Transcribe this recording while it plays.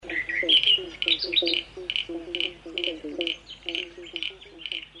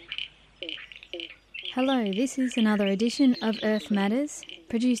Hello, this is another edition of Earth Matters,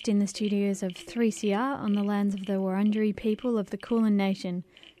 produced in the studios of 3CR on the lands of the Wurundjeri people of the Kulin Nation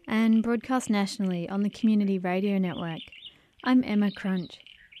and broadcast nationally on the Community Radio Network. I'm Emma Crunch.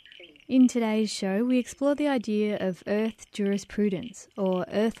 In today's show, we explore the idea of Earth jurisprudence, or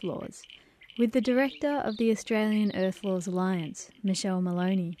Earth laws, with the director of the Australian Earth Laws Alliance, Michelle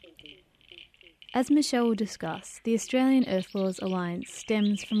Maloney. As Michelle will discuss, the Australian Earth Laws Alliance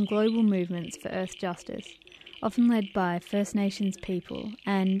stems from global movements for earth justice, often led by First Nations people,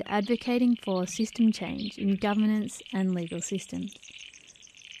 and advocating for system change in governance and legal systems.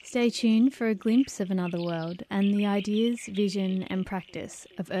 Stay tuned for a glimpse of another world and the ideas, vision and practice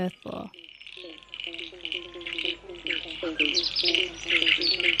of Earth law.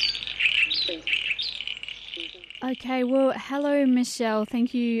 Okay, well, hello, Michelle.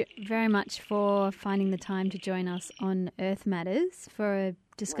 Thank you very much for finding the time to join us on Earth Matters for a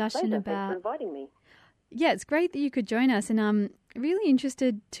discussion about... Thanks for inviting me. Yeah, it's great that you could join us, and I'm really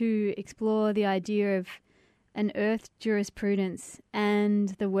interested to explore the idea of an Earth jurisprudence and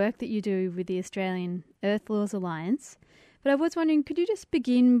the work that you do with the Australian Earth Laws Alliance. But I was wondering, could you just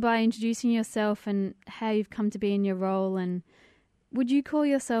begin by introducing yourself and how you've come to be in your role, and would you call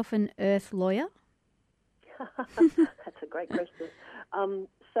yourself an Earth lawyer? That's a great question.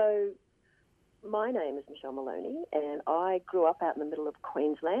 So my name is Michelle Maloney, and I grew up out in the middle of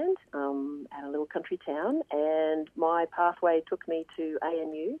Queensland at a little country town, and my pathway took me to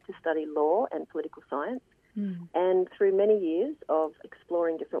ANU to study law and political science. And through many years of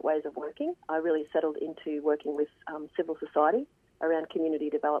exploring different ways of working, I really settled into working with civil society around community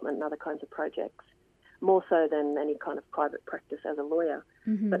development and other kinds of projects, more so than any kind of private practice as a lawyer.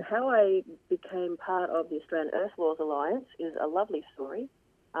 But how I became part of the Australian Earth Laws Alliance is a lovely story.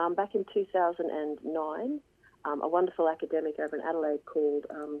 Back in 2009, a wonderful academic over in Adelaide called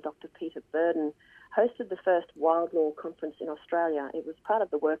Dr. Peter Burden hosted the first Wild Law Conference in Australia. It was part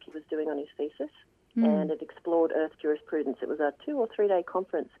of the work he was doing on his thesis, and it explored Earth jurisprudence. It was a 2 or 3 day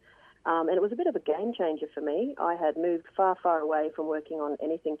conference, and it was a bit of a game changer for me. I had moved far, far away from working on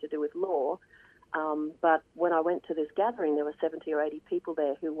anything to do with law, but when I went to this gathering, there were 70 or 80 people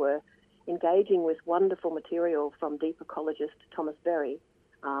there who were engaging with wonderful material from deep ecologist Thomas Berry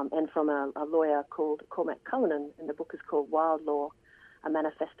and from a lawyer called Cormac Cullinan, and the book is called Wild Law, A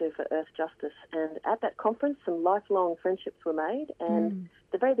Manifesto for Earth Justice. And at that conference, some lifelong friendships were made, and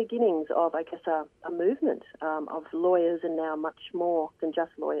the very beginnings of, I guess, a movement of lawyers, and now much more than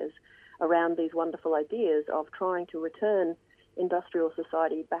just lawyers, around these wonderful ideas of trying to return industrial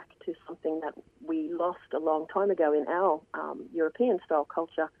society back to something that we lost a long time ago in our European-style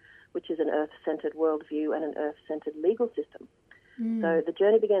culture, which is an earth-centred worldview and an earth-centred legal system. So the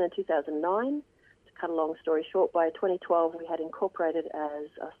journey began in 2009. To cut a long story short, by 2012 we had incorporated as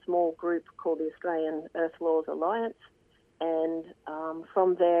a small group called the Australian Earth Laws Alliance, and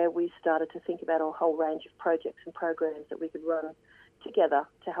from there we started to think about a whole range of projects and programs that we could run together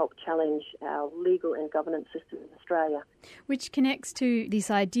to help challenge our legal and governance system in Australia. Which connects to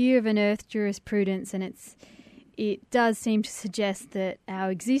this idea of an earth jurisprudence, and it does seem to suggest that our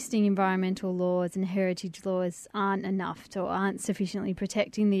existing environmental laws and heritage laws aren't enough or aren't sufficiently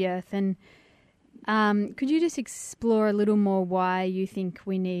protecting the earth. And could you just explore a little more why you think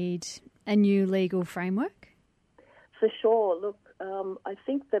we need a new legal framework? For sure. Look, I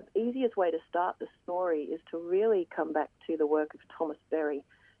think the easiest way to start the story is to really come back to the work of Thomas Berry.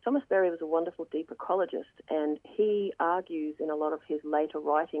 Thomas Berry was a wonderful deep ecologist, and he argues in a lot of his later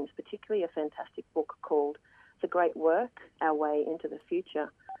writings, particularly a fantastic book called The Great Work, Our Way into the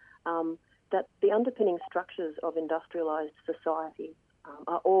Future, that the underpinning structures of industrialised society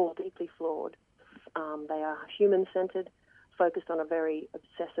are all deeply flawed. They are human-centred, focused on a very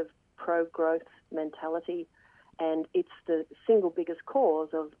obsessive pro-growth mentality, and it's the single biggest cause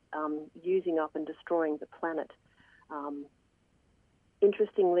of using up and destroying the planet.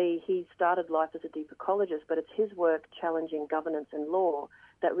 Interestingly, he started life as a deep ecologist, but it's his work challenging governance and law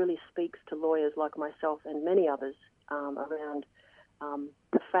that really speaks to lawyers like myself and many others around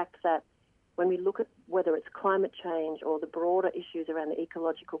the fact that when we look at whether it's climate change or the broader issues around the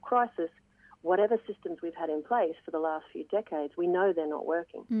ecological crisis, whatever systems we've had in place for the last few decades, we know they're not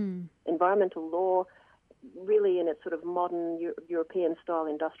working. Environmental law, really in its sort of modern European-style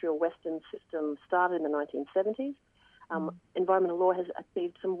industrial Western system, started in the 1970s. Environmental law has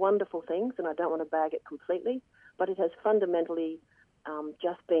achieved some wonderful things, and I don't want to bag it completely, but it has fundamentally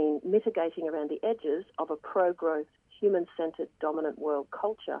just been mitigating around the edges of a pro-growth, human-centred, dominant world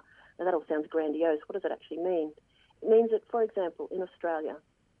culture. Now, that all sounds grandiose. What does it actually mean? It means that, for example, in Australia,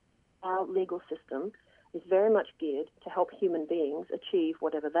 our legal system is very much geared to help human beings achieve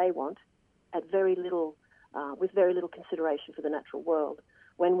whatever they want at very little, with very little consideration for the natural world.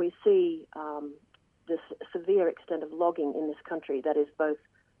 When we see this severe extent of logging in this country that is both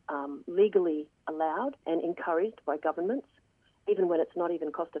legally allowed and encouraged by governments, even when it's not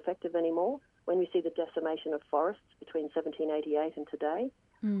even cost effective anymore, when we see the decimation of forests between 1788 and today,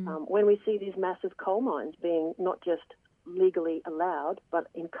 when we see these massive coal mines being not just legally allowed but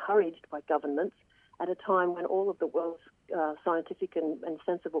encouraged by governments at a time when all of the world's scientific and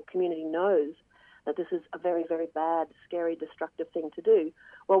sensible community knows that this is a very, very bad, scary, destructive thing to do,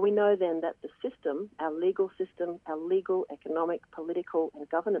 well, we know then that the system, our legal, economic, political and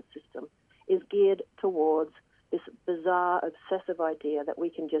governance system is geared towards this bizarre, obsessive idea that we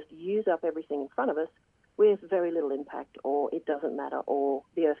can just use up everything in front of us with very little impact, or it doesn't matter, or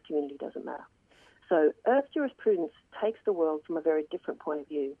the Earth community doesn't matter. So Earth jurisprudence takes the world from a very different point of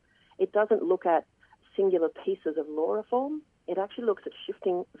view. It doesn't look at singular pieces of law reform. It actually looks at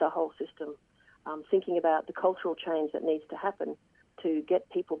shifting the whole system, thinking about the cultural change that needs to happen to get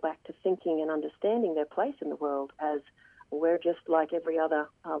people back to thinking and understanding their place in the world as we're just like every other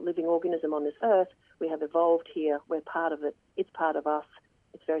living organism on this earth. We have evolved here. We're part of it. It's part of us.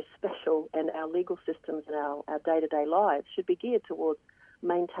 It's very special, and our legal systems and our day-to-day lives should be geared towards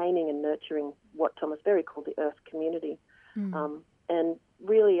maintaining and nurturing what Thomas Berry called the Earth community. And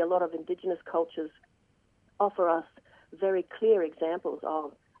really a lot of Indigenous cultures offer us very clear examples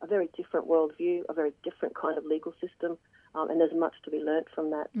of a very different worldview, a very different kind of legal system, and there's much to be learnt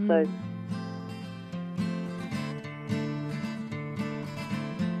from that. So.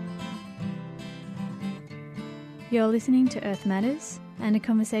 You're listening to Earth Matters and a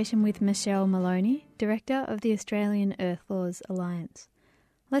conversation with Michelle Maloney, Director of the Australian Earth Laws Alliance.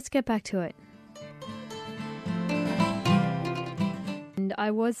 Let's get back to it. And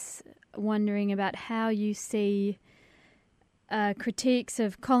I was wondering about how you see critiques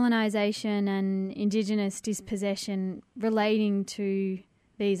of colonisation and Indigenous dispossession relating to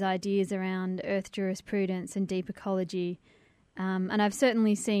these ideas around Earth jurisprudence and deep ecology. And I've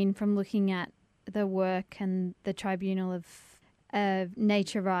certainly seen from looking at the work and the Tribunal of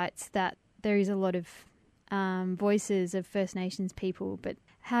Nature Rights that there is a lot of voices of First Nations people. But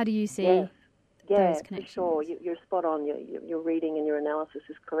how do you see those connections? For sure. You're spot on. Your reading and your analysis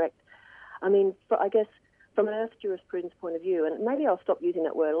is correct. I mean, I guess from an Earth jurisprudence point of view, and maybe I'll stop using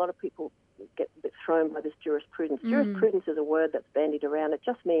that word. A lot of people get a bit thrown by this jurisprudence. Jurisprudence is a word that's bandied around. It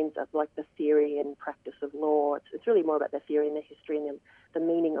just means like the theory and practice of law. It's really more about the theory and the history and the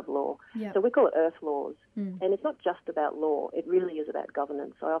meaning of law. Yep. So we call it Earth laws. And it's not just about law. It really is about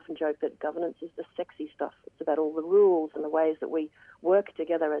governance. I often joke that governance is the sexy stuff. It's about all the rules and the ways that we work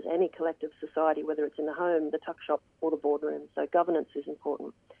together as any collective society, whether it's in the home, the tuck shop, or the boardroom. So governance is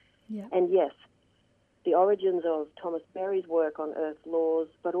important. Yep. And yes, the origins of Thomas Berry's work on Earth laws,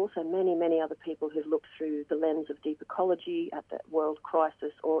 but also many, many other people who've looked through the lens of deep ecology at the world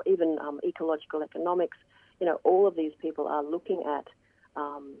crisis, or even ecological economics. You know, all of these people are looking at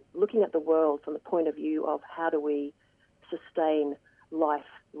the world from the point of view of how do we sustain life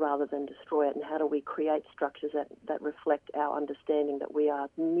rather than destroy it, and how do we create structures that reflect our understanding that we are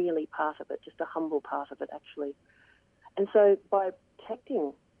merely part of it, just a humble part of it, actually. And so by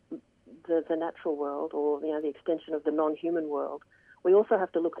protecting the natural world, or the extension of the non-human world, we also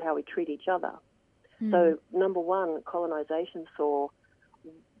have to look at how we treat each other. So number one, colonisation saw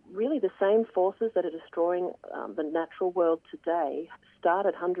really the same forces that are destroying the natural world today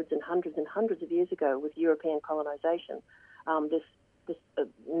started hundreds and hundreds and hundreds of years ago with European colonisation. This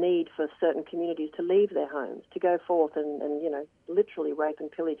need for certain communities to leave their homes, to go forth and literally rape and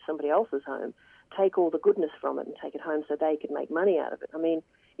pillage somebody else's home, take all the goodness from it and take it home so they could make money out of it. I mean,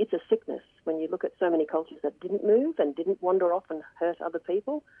 it's a sickness when you look at so many cultures that didn't move and didn't wander off and hurt other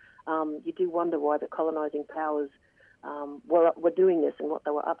people. You do wonder why the colonising powers were doing this and what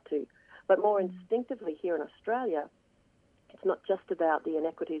they were up to. But more instinctively here in Australia, it's not just about the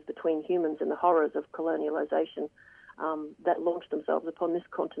inequities between humans and the horrors of colonialisation that launched themselves upon this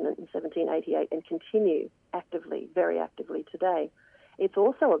continent in 1788 and continue actively, very actively today. It's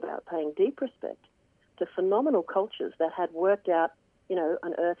also about paying deep respect to phenomenal cultures that had worked out,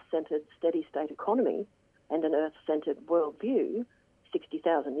 an Earth-centred steady-state economy and an Earth-centred worldview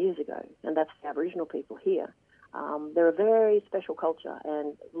 60,000 years ago, and that's the Aboriginal people here. They're a very special culture,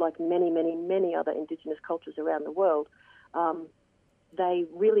 and like many, many, many other Indigenous cultures around the world, they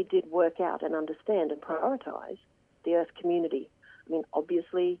really did work out and understand and prioritise the Earth community. I mean,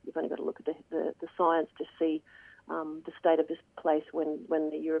 obviously, you've only got to look at the science to see the state of this place when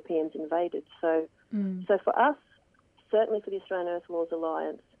the Europeans invaded. So for us, certainly for the Australian Earth Laws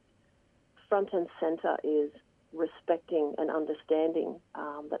Alliance, front and centre is respecting and understanding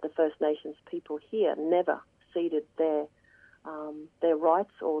that the First Nations people here never ceded their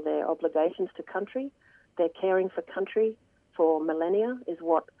rights or their obligations to country. Their caring for country for millennia is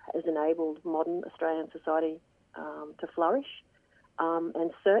what has enabled modern Australian society to flourish.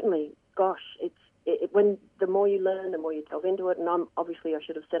 And certainly, gosh, when the more you learn, the more you delve into it. And I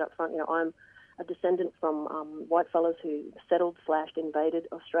should have said up front, I'm a descendant from whitefellas who settled / invaded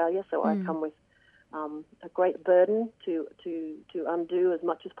Australia, so I come with a great burden to undo as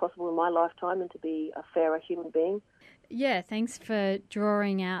much as possible in my lifetime and to be a fairer human being. Yeah, thanks for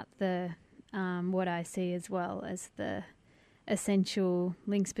drawing out the what I see as well as the essential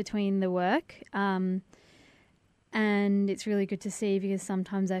links between the work. And it's really good to see, because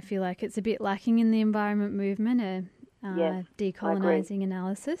sometimes I feel like it's a bit lacking in the environment movement, Yes, decolonising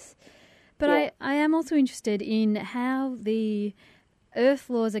analysis. But I am also interested in how the earth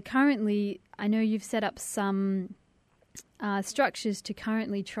laws are currently, I know you've set up some structures to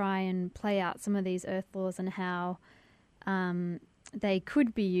currently try and play out some of these earth laws and how they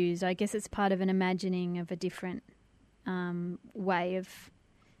could be used. I guess it's part of an imagining of a different way of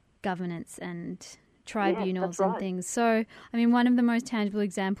governance and tribunals and things. So, I mean, one of the most tangible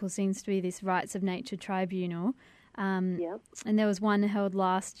examples seems to be this Rights of Nature Tribunal. And there was one held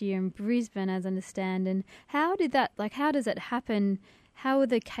last year in Brisbane, as I understand. And how does it happen? How were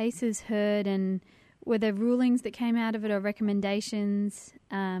the cases heard, and were there rulings that came out of it or recommendations?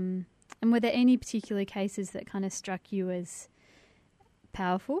 And were there any particular cases that kind of struck you as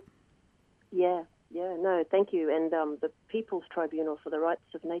powerful? No, thank you. And the People's Tribunal for the Rights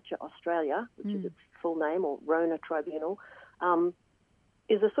of Nature Australia, which is its full name, or RONA Tribunal,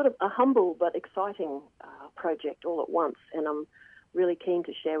 is a sort of a humble but exciting project all at once. And I'm really keen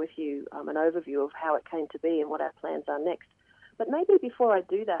to share with you an overview of how it came to be and what our plans are next. But maybe before I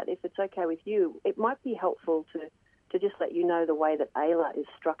do that, if it's okay with you, it might be helpful to just let you know the way that AILA is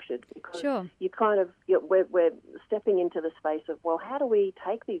structured, because you we're stepping into the space of, well, how do we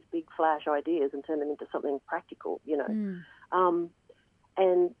take these big flash ideas and turn them into something practical,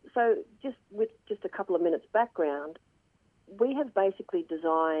 and so just with just a couple of minutes background, we have basically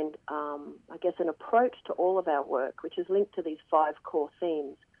designed, an approach to all of our work, which is linked to these 5 core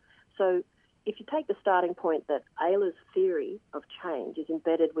themes. So if you take the starting point that AILA's theory of change is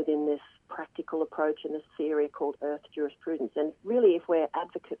embedded within this practical approach and this theory called Earth jurisprudence, and really if we're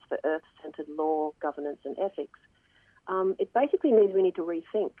advocates for Earth-centred law, governance and ethics, it basically means we need to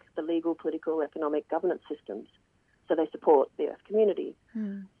rethink the legal, political, economic governance systems so they support the Earth community.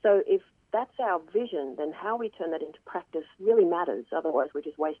 So if that's our vision, then how we turn that into practice really matters. Otherwise, we're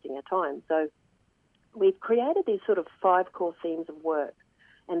just wasting our time. So we've created these sort of 5 core themes of work,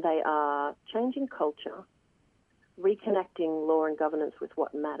 and they are changing culture, reconnecting law and governance with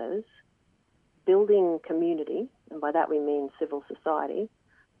what matters, building community, and by that we mean civil society,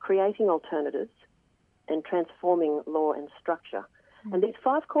 creating alternatives, and transforming law and structure. And these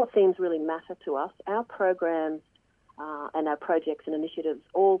 5 core themes really matter to us. Our programs and our projects and initiatives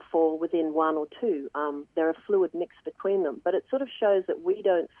all fall within 1 or 2. They're a fluid mix between them, but it sort of shows that we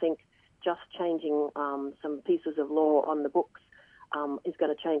don't think just changing some pieces of law on the books is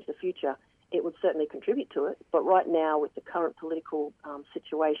going to change the future. It would certainly contribute to it, but right now with the current political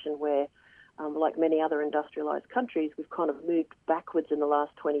situation where, like many other industrialised countries, we've kind of moved backwards in the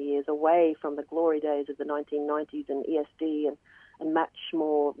last 20 years away from the glory days of the 1990s and ESD and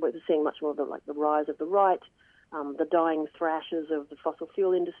we're seeing much more of the rise of the right, the dying thrashers of the fossil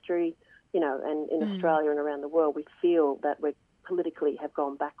fuel industry, and in Australia and around the world, we feel that we politically have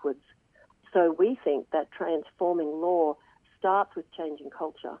gone backwards. So we think that transforming law starts with changing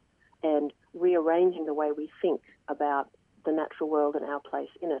culture and rearranging the way we think about the natural world and our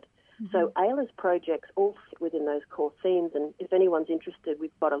place in it. So AILA's projects all fit within those core themes, and if anyone's interested,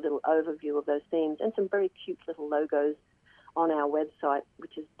 we've got a little overview of those themes and some very cute little logos on our website,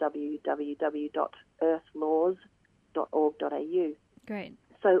 which is www.earthlaws.org.au. Great.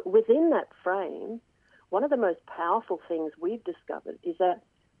 So within that frame, one of the most powerful things we've discovered is that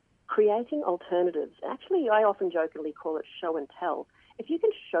creating alternatives, actually I often jokingly call it show and tell. If you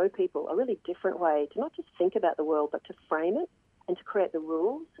can show people a really different way to not just think about the world, but to frame it and to create the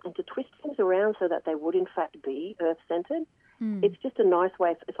rules and to twist things around so that they would in fact be Earth-centred, it's just a nice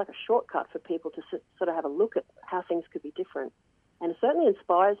way, it's like a shortcut for people to sort of have a look at how things could be different. And it certainly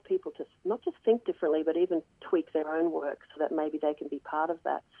inspires people to not just think differently, but even tweak their own work so that maybe they can be part of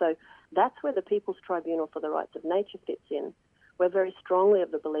that. So that's where the People's Tribunal for the Rights of Nature fits in. We're very strongly of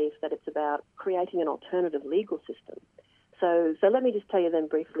the belief that it's about creating an alternative legal system. So let me just tell you then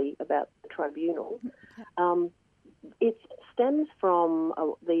briefly about the tribunal. It stems from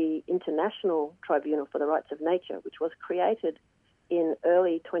the International Tribunal for the Rights of Nature, which was created in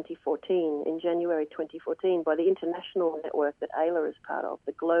early 2014, in January 2014, by the international network that AILA is part of,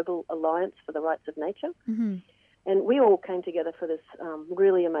 the Global Alliance for the Rights of Nature. Mm-hmm. And we all came together for this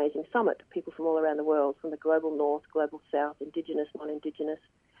really amazing summit, people from all around the world, from the global north, global south, Indigenous, non-Indigenous.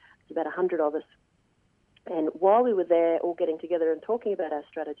 There's about 100 of us. And while we were there all getting together and talking about our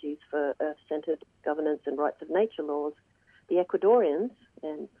strategies for earth-centred governance and rights of nature laws, the Ecuadorians,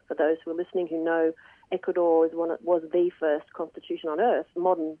 and for those who are listening who know, Ecuador was the first constitution on earth,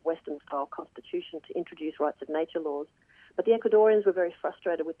 modern Western-style constitution to introduce rights of nature laws. But the Ecuadorians were very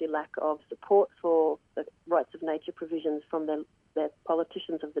frustrated with the lack of support for the rights of nature provisions from their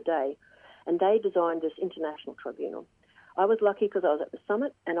politicians of the day, and they designed this international tribunal. I was lucky because I was at the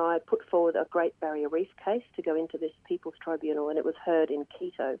summit, and I put forward a Great Barrier Reef case to go into this People's Tribunal, and it was heard in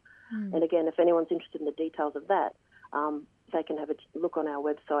Quito. And again, if anyone's interested in the details of that, they can have a look on our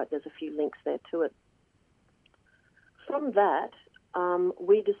website. There's a few links there to it. From that,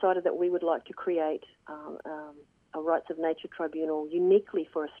 we decided that we would like to create a Rights of Nature Tribunal uniquely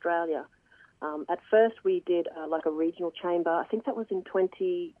for Australia. At first, we did like a regional chamber. I think that was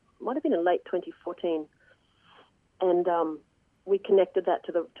might have been in late 2014, and we connected that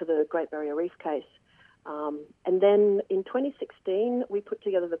to the Great Barrier Reef case. And then in 2016, we put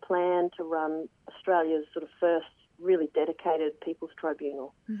together the plan to run Australia's sort of first really dedicated People's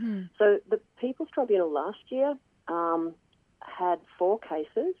Tribunal. Mm-hmm. So the People's Tribunal last year had 4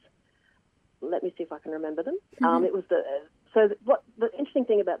 cases. Let me see if I can remember them. Mm-hmm. It was the interesting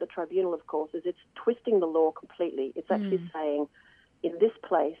thing about the tribunal, of course, is it's twisting the law completely. It's actually saying, in this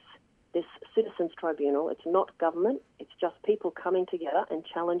place, this citizens' tribunal, it's not government, it's just people coming together and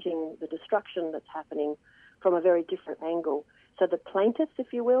challenging the destruction that's happening from a very different angle. So the plaintiffs,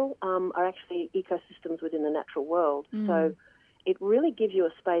 if you will, are actually ecosystems within the natural world. So it really gives you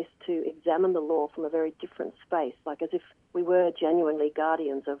a space to examine the law from a very different space, like as if we were genuinely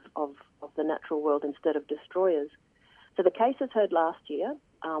guardians of the natural world instead of destroyers. So the cases heard last year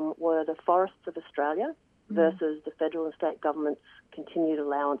were the forests of Australia versus the federal and state government's continued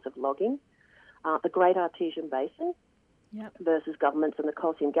allowance of logging, the Great Artesian Basin versus governments and the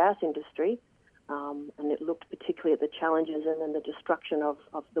coal seam gas industry, and it looked particularly at the challenges and then the destruction of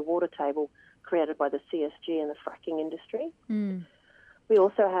the water table created by the CSG and the fracking industry. We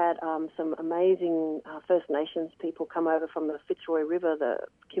also had some amazing First Nations people come over from the Fitzroy River, the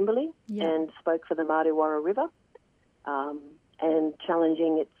Kimberley, and spoke for the Mardi-Warra River, and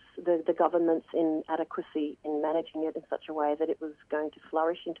challenging the government's inadequacy in managing it in such a way that it was going to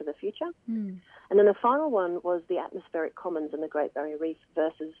flourish into the future. And then the final one was the atmospheric commons and the Great Barrier Reef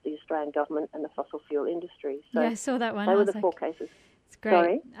versus the Australian government and the fossil fuel industry. So I saw that one. They were the 4 cases. It's great.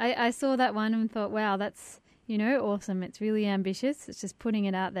 Sorry? I saw that one and thought, wow, that's, awesome. It's really ambitious. It's just putting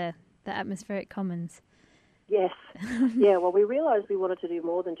it out there, the atmospheric commons. Yes. Well, we realised we wanted to do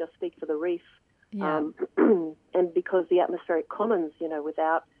more than just speak for the reef. And because the atmospheric commons,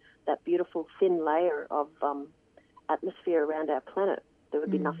 without that beautiful thin layer of atmosphere around our planet, there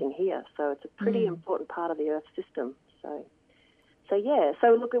would be nothing here. So it's a pretty important part of the Earth system. So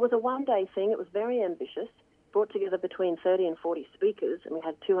look, it was a one-day thing. It was very ambitious. Brought together between 30 and 40 speakers, and we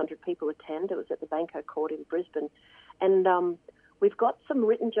had 200 people attend. It was at the Banco Court in Brisbane. And we've got some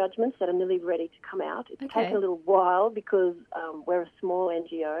written judgments that are nearly ready to come out. It's taken a little while because we're a small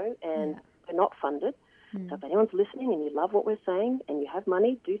NGO and we're not funded. So if anyone's listening and you love what we're saying and you have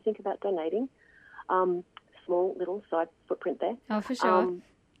money, do think about donating. Small little side footprint there. Oh, for sure.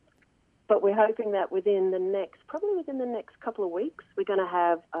 But we're hoping that within the next couple of weeks, we're going to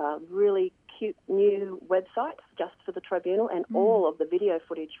have a really cute new website just for the tribunal, and all of the video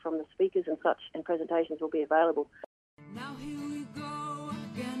footage from the speakers and such and presentations will be available. Now here we go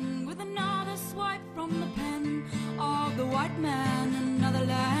again with another swipe from the pen of the white man, another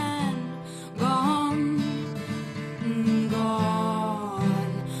land gone,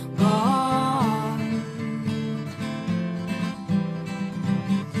 gone, gone.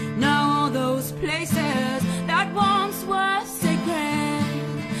 Now all those places that once were sacred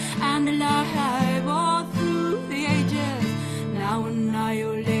and alive all through the ages, now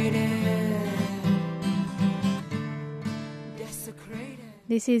annihilated, desecrated.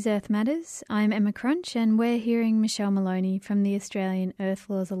 This is Earth Matters. I'm Emma Crunch, and we're hearing Michelle Maloney from the Australian Earth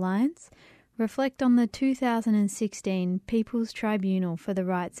Laws Alliance reflect on the 2016 People's Tribunal for the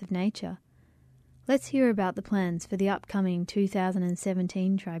Rights of Nature. Let's hear about the plans for the upcoming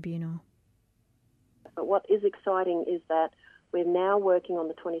 2017 tribunal. But what is exciting is that we're now working on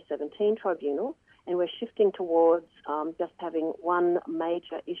the 2017 tribunal, and we're shifting towards just having one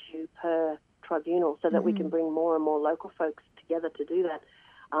major issue per tribunal so that we can bring more and more local folks together to do that.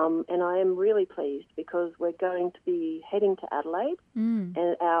 And I am really pleased because we're going to be heading to Adelaide,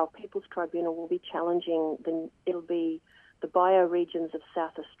 and our People's Tribunal will be challenging it'll be the bioregions of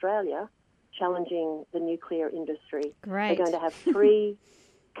South Australia challenging the nuclear industry. Great. They're going to have 3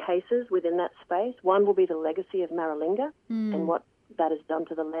 cases within that space. One will be the legacy of Maralinga and what that has done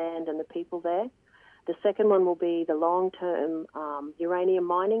to the land and the people there. The second one will be the long-term uranium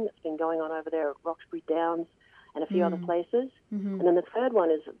mining that's been going on over there at Roxbury Downs and a few other places. And then the third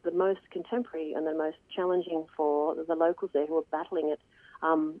one is the most contemporary and the most challenging for the locals there who are battling it,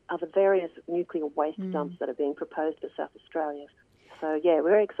 are the various nuclear waste dumps that are being proposed for South Australia. So, yeah, we're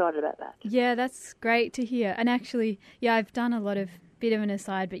very excited about that. Yeah, that's great to hear. And actually, I've done a bit of an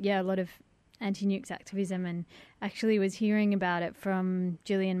aside, but a lot of anti-nukes activism, and actually was hearing about it from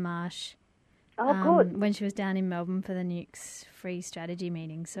Gillian Marsh Good. when she was down in Melbourne for the Nukes Free Strategy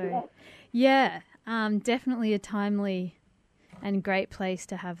meeting. So, definitely a timely and great place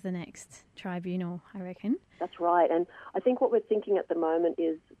to have the next tribunal, I reckon. That's right. And I think what we're thinking at the moment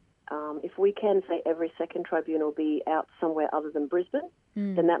is if we can, say, every second tribunal be out somewhere other than Brisbane,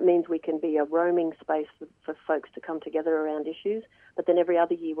 then that means we can be a roaming space for folks to come together around issues. But then every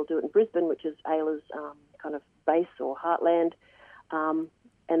other year we'll do it in Brisbane, which is AILA's kind of base or heartland.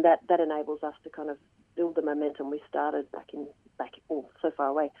 And that enables us to kind of build the momentum we started back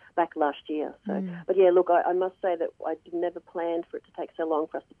last year. So, But yeah, look, I must say that I never planned for it to take so long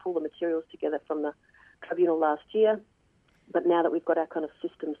for us to pull the materials together from the tribunal last year. But now that we've got our kind of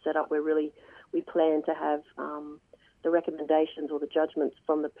system set up, we plan to have the recommendations or the judgments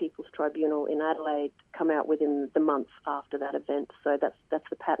from the People's Tribunal in Adelaide come out within the month after that event. So that's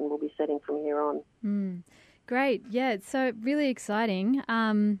the pattern we'll be setting from here on. Great. Yeah, it's so really exciting.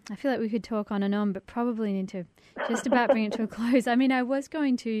 I feel like we could talk on and on, but probably need to just about bring it to a close. I mean, I was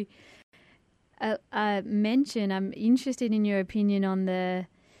going to mention, I'm interested in your opinion on the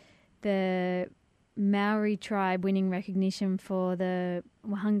Maori tribe winning recognition for the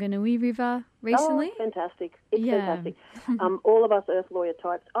Whanganui River recently. Oh, fantastic. It's fantastic. All of us earth lawyer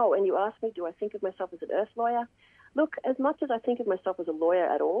types. Oh, and you asked me, do I think of myself as an earth lawyer? Look, as much as I think of myself as a lawyer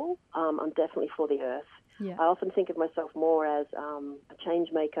at all, I'm definitely for the earth. Yeah. I often think of myself more as a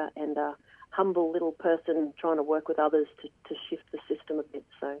change maker and a humble little person trying to work with others to shift the system a bit.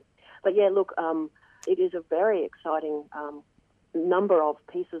 So, but yeah, look, it is a very exciting number of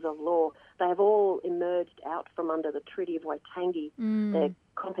pieces of law. They have all emerged out from under the Treaty of Waitangi. They're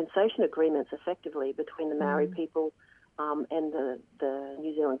compensation agreements, effectively, between the Maori people and the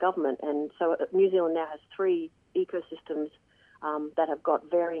New Zealand government. And so New Zealand now has 3 ecosystems that have got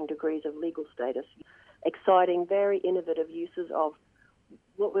varying degrees of legal status. Exciting, very innovative uses of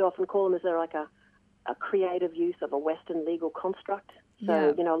what we often call them is they're like a creative use of a Western legal construct.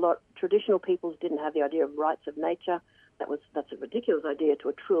 So, traditional peoples didn't have the idea of rights of nature. That's a ridiculous idea to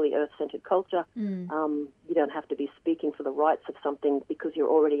a truly earth-centered culture. You don't have to be speaking for the rights of something because you're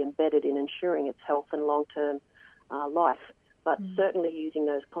already embedded in ensuring its health and long-term life. But certainly using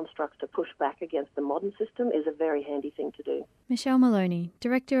those constructs to push back against the modern system is a very handy thing to do. Michelle Maloney,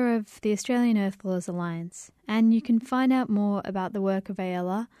 Director of the Australian Earth Laws Alliance. And you can find out more about the work of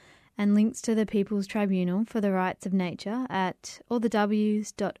AILA and links to the People's Tribunal for the Rights of Nature at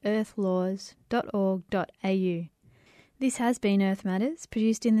allthews.earthlaws.org.au. This has been Earth Matters,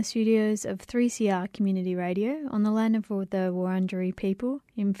 produced in the studios of 3CR Community Radio on the land of the Wurundjeri people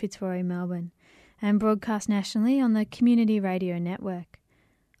in Fitzroy, Melbourne, and broadcast nationally on the Community Radio Network.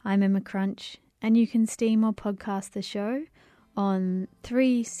 I'm Emma Crunch, and you can stream or podcast the show on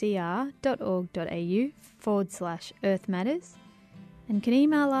 3cr.org.au/Earth Matters, and can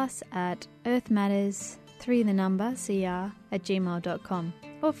email us at earthmatters3cr@gmail.com,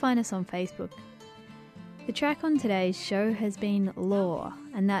 or find us on Facebook. The track on today's show has been Lore,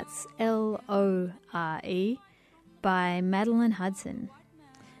 and that's Lore by Madeline Hudson.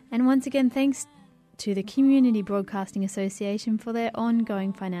 And once again, thanks to the Community Broadcasting Association for their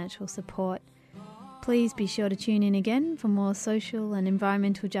ongoing financial support. Please be sure to tune in again for more social and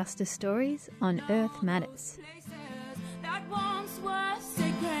environmental justice stories on Earth Matters. That once were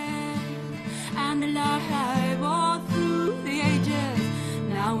sacred and alive all through the ages,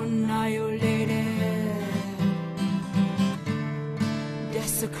 now annihilated,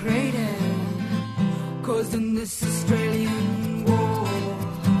 desecrated, causing this Australian war.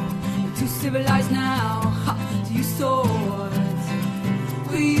 We're too civilized now to use swords.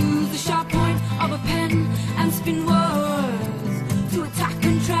 We use the sharp point of a pen and spin words to attack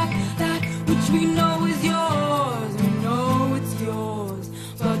and track that which we know is yours. We know it's yours,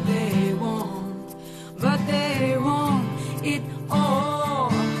 but they won't it all.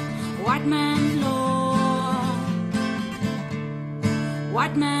 White man's law,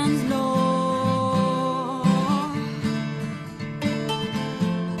 white man. man's law.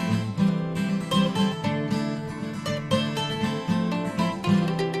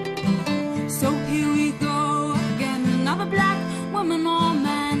 So here we go again, another black woman or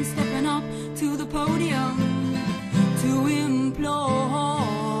man stepping up to the podium to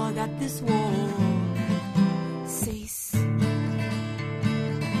implore that this war cease.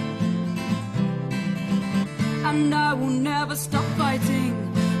 And I will never stop fighting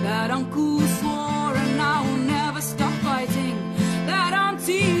that uncle swore, and I will never stop fighting that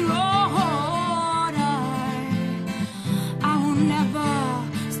auntie roared. I will never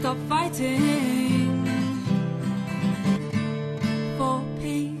stop fighting for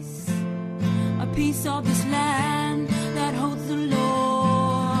peace, a piece of this land that holds the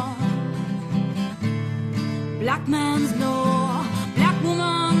law. Black man's law, black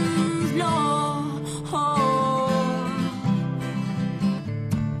woman's law.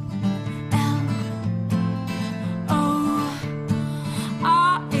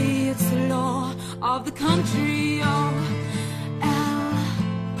 L-O-R-E, it's the law of the country, oh.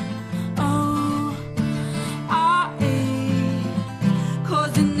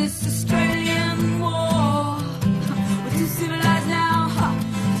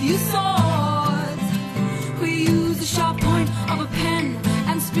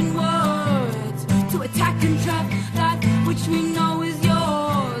 Which we know is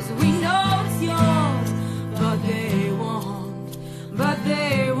yours, we know it's yours, but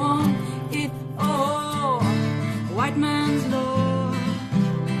they want it all. White man's law,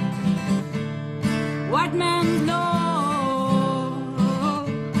 white man's law.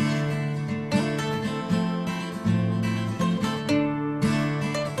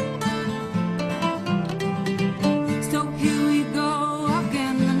 So here we go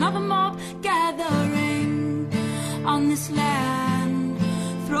again, another mob gathering on this land,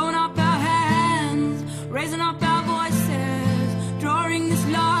 throwing up our hands, raising up our voices, drawing this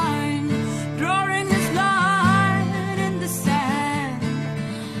line in the sand.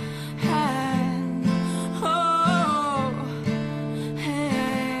 And, oh, hey.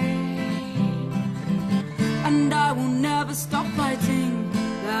 And I will never stop fighting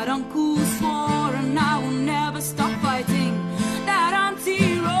that uncle swore, and I will never stop fighting that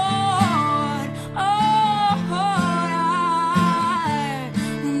auntie roared.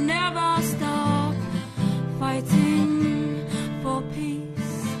 For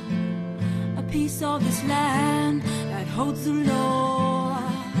peace, a piece of this land that holds the law.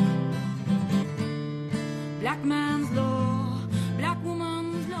 Black man's law, black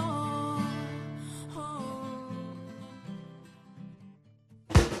woman's law.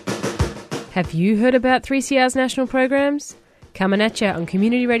 Have you heard about 3CR's national programs? Coming at you on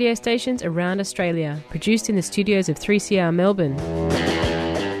community radio stations around Australia, produced in the studios of 3CR Melbourne.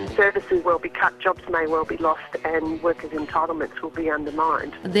 Services will be cut, jobs may well be lost, and workers' entitlements will be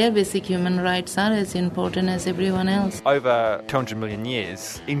undermined. Their basic human rights are as important as everyone else. Over 200 million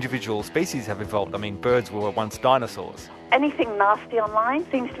years, individual species have evolved. I mean, birds were once dinosaurs. Anything nasty online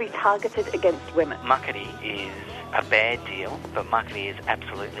seems to be targeted against women. Muckaty is a bad deal, but muckaty is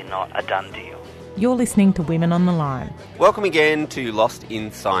absolutely not a done deal. You're listening to Women on the Line. Welcome again to Lost in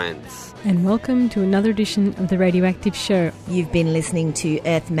Science. And welcome to another edition of The Radioactive Show. You've been listening to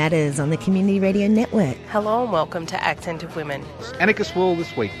Earth Matters on the Community Radio Network. Hello and welcome to Accent of Women. Anarchist World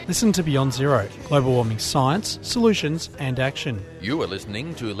this week. Listen to Beyond Zero, global warming science, solutions and action. You are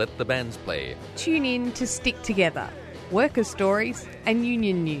listening to Let the Bands Play. Tune in to Stick Together, worker stories and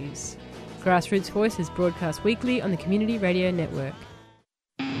union news. Grassroots Voice is broadcast weekly on the Community Radio Network.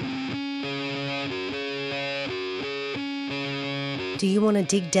 Do you want to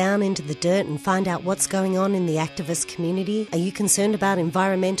dig down into the dirt and find out what's going on in the activist community? Are you concerned about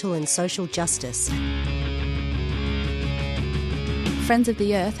environmental and social justice? Friends of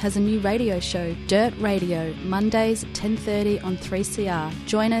the Earth has a new radio show, Dirt Radio, Mondays at 10:30 on 3CR.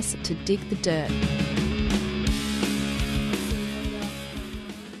 Join us to dig the dirt.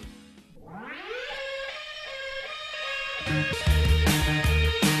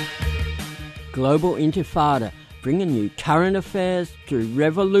 Global Intifada, bringing you current affairs through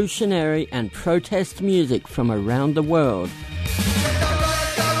revolutionary and protest music from around the world.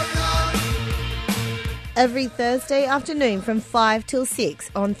 Every Thursday afternoon from 5 till 6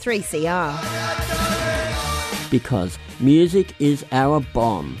 on 3CR. Because music is our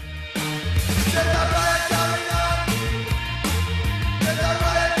bomb.